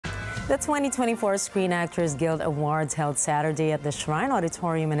The 2024 Screen Actors Guild Awards held Saturday at the Shrine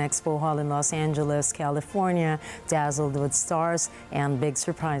Auditorium and Expo Hall in Los Angeles, California, dazzled with stars and big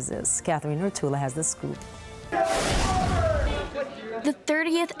surprises. Catherine Ortula has the scoop. The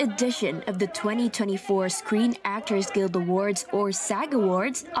 30th edition of the 2024 Screen Actors Guild Awards, or SAG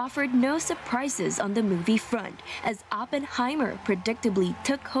Awards, offered no surprises on the movie front, as Oppenheimer predictably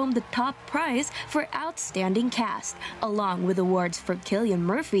took home the top prize for Outstanding Cast, along with awards for Cillian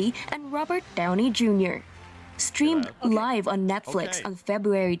Murphy and Robert Downey Jr. Streamed live on Netflix on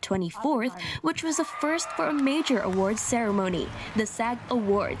February 24th, which was a first for a major awards ceremony, the SAG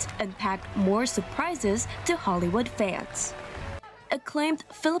Awards unpacked more surprises to Hollywood fans. Acclaimed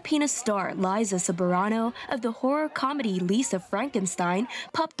Filipina star Liza Soberano of the horror comedy Lisa Frankenstein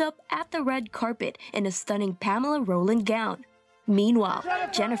popped up at the red carpet in a stunning Pamela Rowland gown. Meanwhile,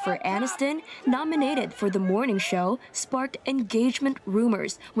 Jennifer Aniston, nominated for the morning show, sparked engagement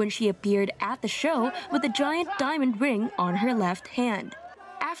rumors when she appeared at the show with a giant diamond ring on her left hand.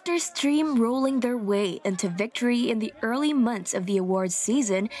 After steamrolling their way into victory in the early months of the awards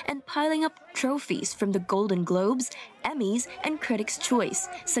season and piling up trophies from the Golden Globes, Emmys, and Critics' Choice,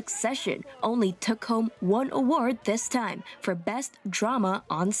 Succession only took home one award this time for Best Drama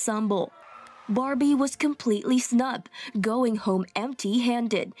Ensemble. Barbie was completely snubbed, going home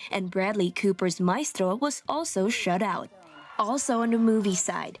empty-handed, and Bradley Cooper's Maestro was also shut out. Also on the movie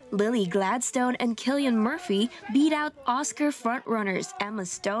side, Lily Gladstone and Cillian Murphy beat out Oscar frontrunners Emma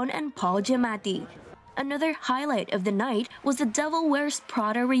Stone and Paul Giamatti. Another highlight of the night was the Devil Wears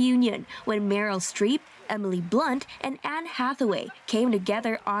Prada reunion, when Meryl Streep, Emily Blunt, and Anne Hathaway came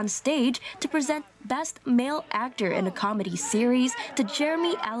together on stage to present Best Male Actor in a Comedy Series to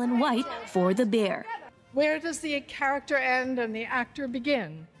Jeremy Allen White for The Bear. Where does the character end and the actor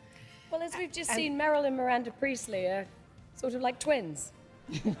begin? Well, as we've just seen, Meryl and Miranda Priestley are sort of like twins,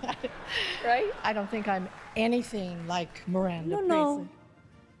 right? I don't think I'm anything like Miranda Priestley. No,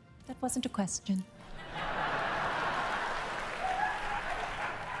 that wasn't a question.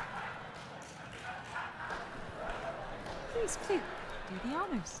 Please, do the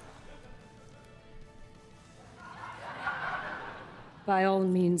honors. By all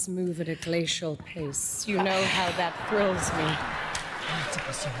means, move at a glacial pace. You know how that thrills me.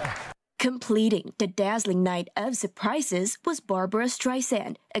 Completing the dazzling night of surprises was Barbara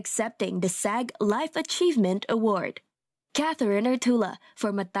Streisand, accepting the SAG Life Achievement Award. Catherine Ortula for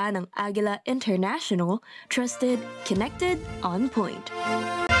Ng Agila International, trusted, connected, on point.